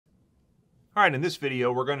All right, in this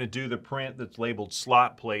video, we're going to do the print that's labeled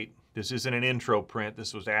slot plate. This isn't an intro print.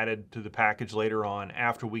 This was added to the package later on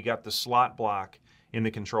after we got the slot block in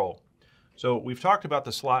the control. So we've talked about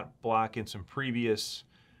the slot block in some previous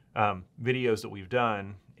videos that we've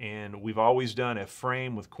done, and we've always done a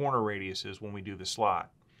frame with corner radiuses when we do the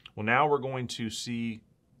slot. Well, now we're going to see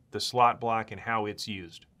the slot block and how it's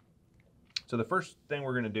used. So the first thing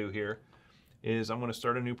we're going to do here is I'm going to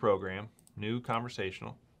start a new program, new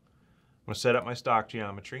conversational. I'm going to set up my stock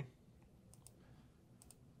geometry,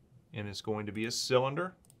 and it's going to be a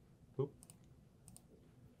cylinder. Oop.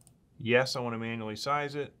 Yes, I want to manually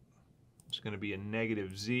size it. It's going to be a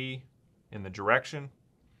 -Z in the direction.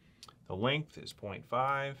 The length is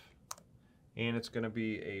 0.5, and it's going to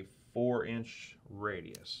be a 4-inch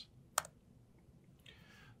radius.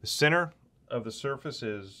 The center of the surface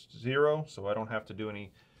is 0, so I don't have to do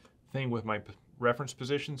anything with my reference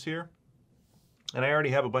positions here. And I already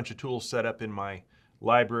have a bunch of tools set up in my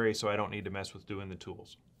library, so I don't need to mess with doing the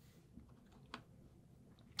tools.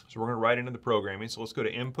 So we're going to write into the programming. So let's go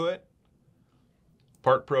to Input,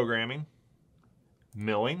 Part Programming,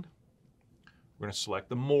 Milling. We're going to select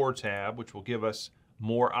the More tab, which will give us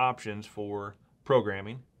more options for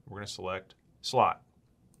programming. We're going to select Slot.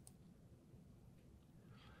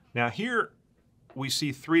 Now here we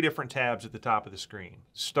see 3 different tabs at the top of the screen.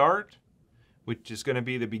 Start, which is going to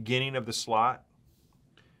be the beginning of the slot.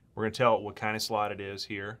 We're going to tell it what kind of slot it is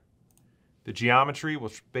here. The geometry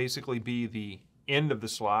will basically be the end of the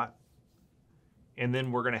slot. And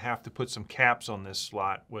then we're going to have to put some caps on this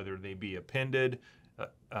slot, whether they be appended,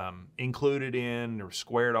 included in, or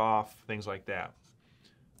squared off, things like that.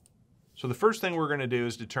 So the first thing we're going to do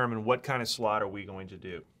is determine what kind of slot are we going to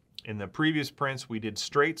do. In the previous prints, we did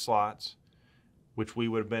straight slots, which we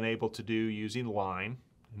would have been able to do using line.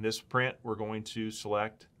 In this print, we're going to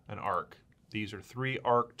select an arc. These are 3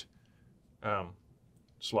 arced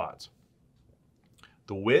slots.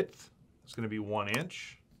 The width is going to be 1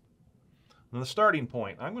 inch. And the starting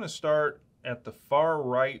point, I'm going to start at the far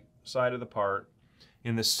right side of the part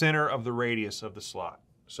in the center of the radius of the slot.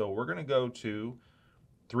 So we're going to go to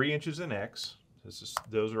 3 inches in X.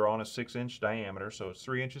 Those are on a 6-inch diameter, so it's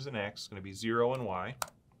 3 inches in X. It's going to be 0 in Y.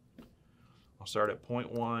 I'll start at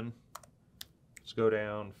 0.1. Let's go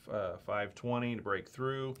down 520 to break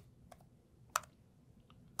through.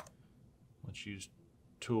 Let's use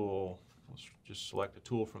tool. Let's just select a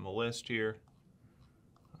tool from the list here.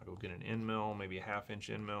 I'll go get an end mill, maybe a 1/2-inch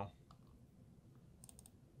end mill.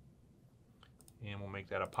 And we'll make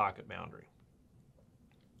that a pocket boundary.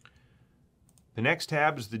 The next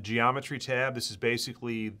tab is the geometry tab. This is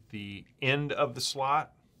basically the end of the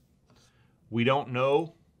slot. We don't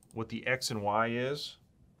know what the X and Y is.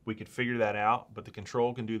 We could figure that out, but the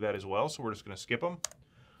control can do that as well, so we're just going to skip them.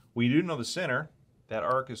 We do know the center. That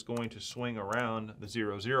arc is going to swing around the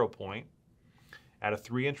 0, 0 point at a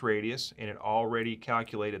 3-inch radius, and it already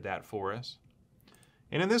calculated that for us.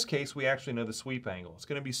 And in this case, we actually know the sweep angle. It's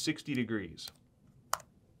going to be 60 degrees.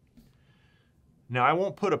 Now, I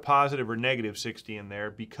won't put a positive or negative 60 in there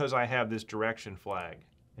because I have this direction flag.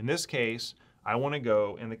 In this case, I want to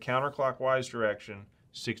go in the counterclockwise direction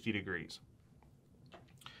 60 degrees.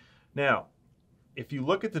 Now, if you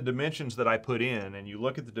look at the dimensions that I put in and you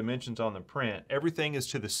look at the dimensions on the print, everything is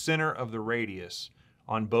to the center of the radius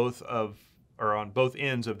on both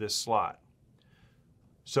ends of this slot.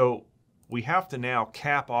 So we have to now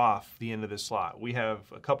cap off the end of this slot. We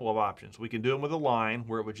have a couple of options. We can do them with a line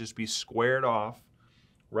where it would just be squared off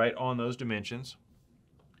right on those dimensions.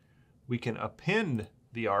 We can append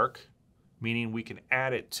the arc, meaning we can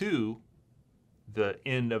add it to the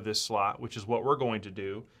end of this slot, which is what we're going to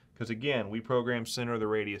do. Because again, we program center of the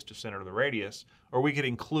radius to center of the radius, or we could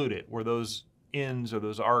include it where those ends or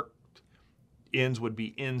those arc ends would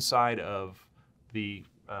be inside of the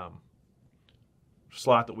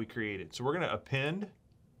slot that we created. So we're going to append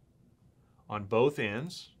on both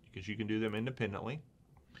ends because you can do them independently.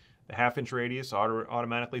 The 1/2-inch radius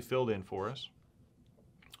automatically filled in for us.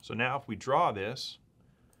 So now if we draw this,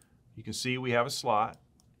 you can see we have a slot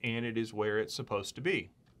and it is where it's supposed to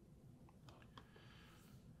be.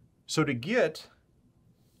 So to get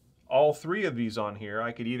all 3 of these on here,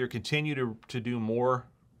 I could either continue to do more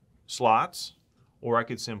slots, or I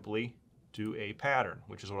could simply do a pattern,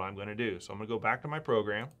 which is what I'm going to do. So I'm going to go back to my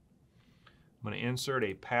program. I'm going to insert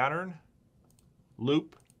a pattern,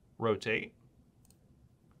 loop, rotate.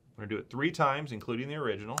 I'm going to do it 3 times, including the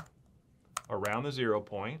original, around the 0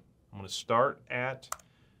 point. I'm going to start at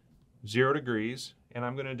 0 degrees, and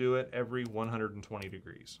I'm going to do it every 120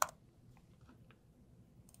 degrees.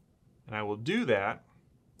 And I will do that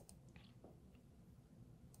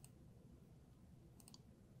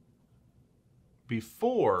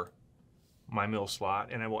before my mill slot,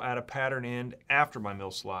 and I will add a pattern end after my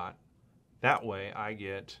mill slot. That way I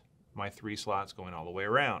get my 3 slots going all the way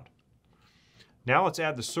around. Now let's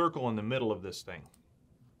add the circle in the middle of this thing.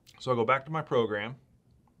 So I'll go back to my program,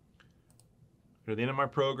 go to the end of my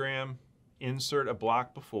program, insert a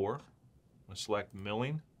block before. I'll select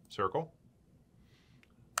milling circle,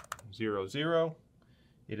 0, 0.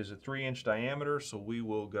 It is a 3-inch diameter, so we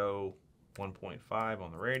will go 1.5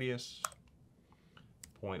 on the radius,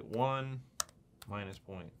 0.1 minus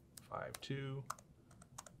 0.52.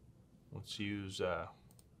 Let's use a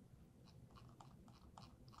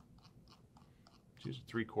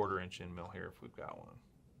 3/4 inch end mill here if we've got one.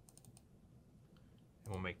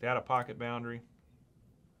 And we'll make that a pocket boundary.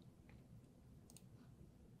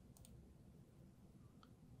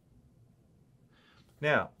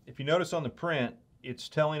 Now, if you notice on the print, it's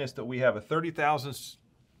telling us that we have a 30 thousandths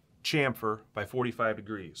chamfer by 45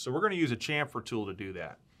 degrees. So we're going to use a chamfer tool to do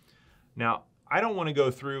that. Now, I don't want to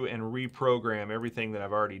go through and reprogram everything that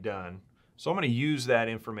I've already done. So I'm going to use that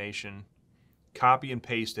information, copy and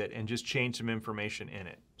paste it, and just change some information in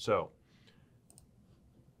it. So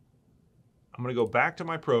I'm going to go back to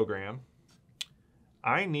my program.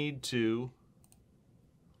 I need to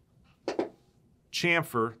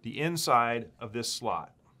chamfer the inside of this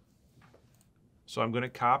slot. So I'm going to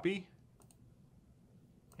copy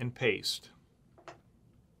and paste. I'm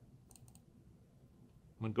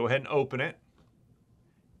going to go ahead and open it.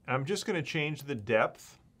 I'm just going to change the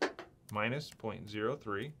depth, minus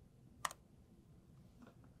 0.03,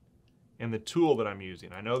 and the tool that I'm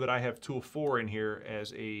using. I know that I have tool 4 in here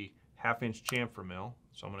as a 1/2 inch chamfer mill,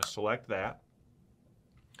 so I'm going to select that.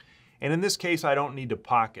 And in this case, I don't need to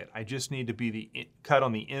pocket. I just need to be the cut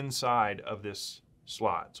on the inside of this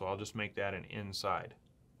slot. So I'll just make that an inside.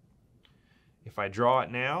 If I draw it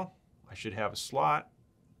now, I should have a slot,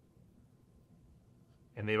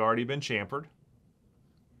 and they've already been chamfered.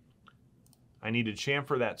 I need to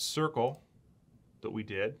chamfer that circle that we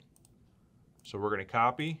did. So we're going to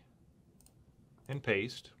copy and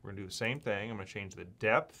paste. We're going to do the same thing. I'm going to change the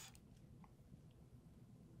depth.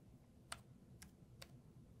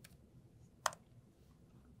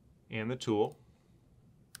 And the tool.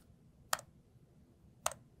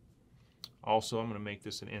 Also, I'm going to make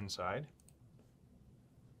this an inside.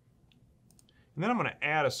 And then I'm going to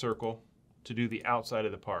add a circle to do the outside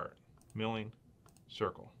of the part. Milling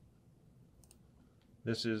circle.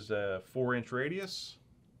 This is a 4-inch radius.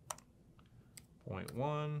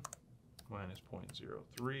 0.1 minus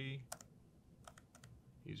 0.03.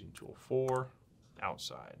 Using tool 4,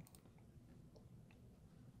 outside.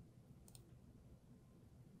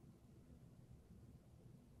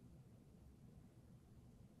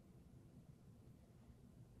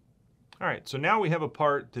 All right, so now we have a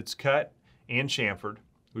part that's cut and chamfered.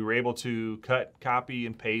 We were able to cut, copy,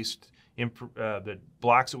 and paste the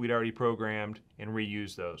blocks that we'd already programmed and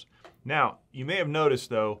reuse those. Now, you may have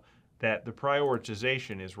noticed, though, that the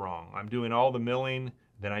prioritization is wrong. I'm doing all the milling,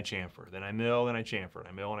 then I chamfer, then I mill, then I chamfer, and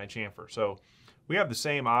I mill and I chamfer. So we have the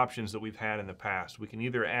same options that we've had in the past. We can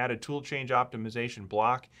either add a tool change optimization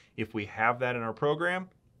block if we have that in our program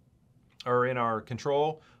or in our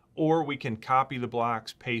control, or we can copy the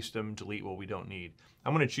blocks, paste them, delete what we don't need.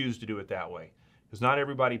 I'm going to choose to do it that way because not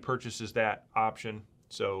everybody purchases that option,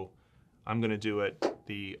 so I'm going to do it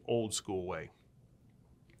the old school way.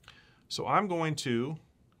 So I'm going to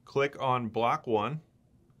click on block 1,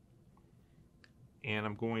 and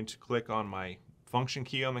I'm going to click on my function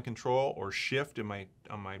key on the control or shift on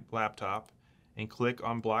my laptop and click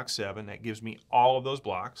on block 7. That gives me all of those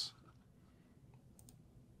blocks.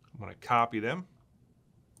 I'm going to copy them.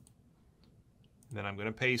 Then I'm going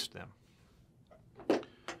to paste them.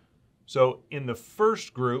 So in the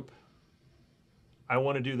first group, I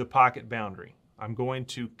want to do the pocket boundary. I'm going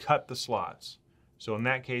to cut the slots. So in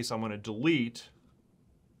that case, I'm going to delete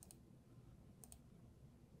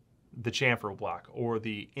the chamfer block or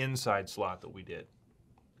the inside slot that we did.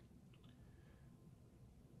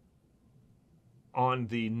 On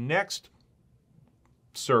the next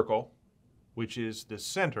circle, which is the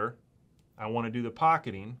center, I want to do the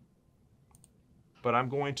pocketing, but I'm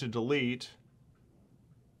going to delete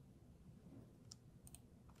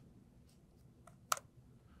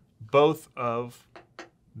both of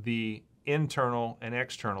the internal and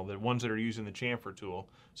external, the ones that are using the chamfer tool.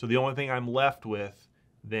 So the only thing I'm left with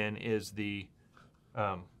then is the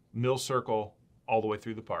mill circle all the way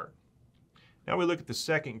through the part. Now we look at the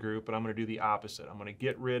second group, and I'm going to do the opposite. I'm going to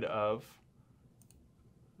get rid of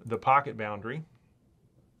the pocket boundary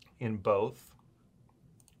in both,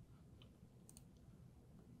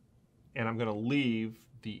 and I'm going to leave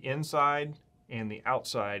the inside and the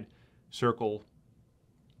outside circle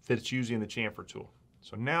that's using the chamfer tool.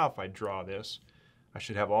 So now if I draw this, I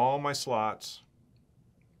should have all my slots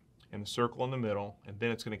and the circle in the middle, and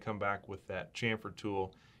then it's going to come back with that chamfer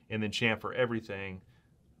tool and then chamfer everything,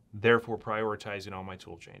 therefore prioritizing all my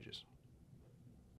tool changes.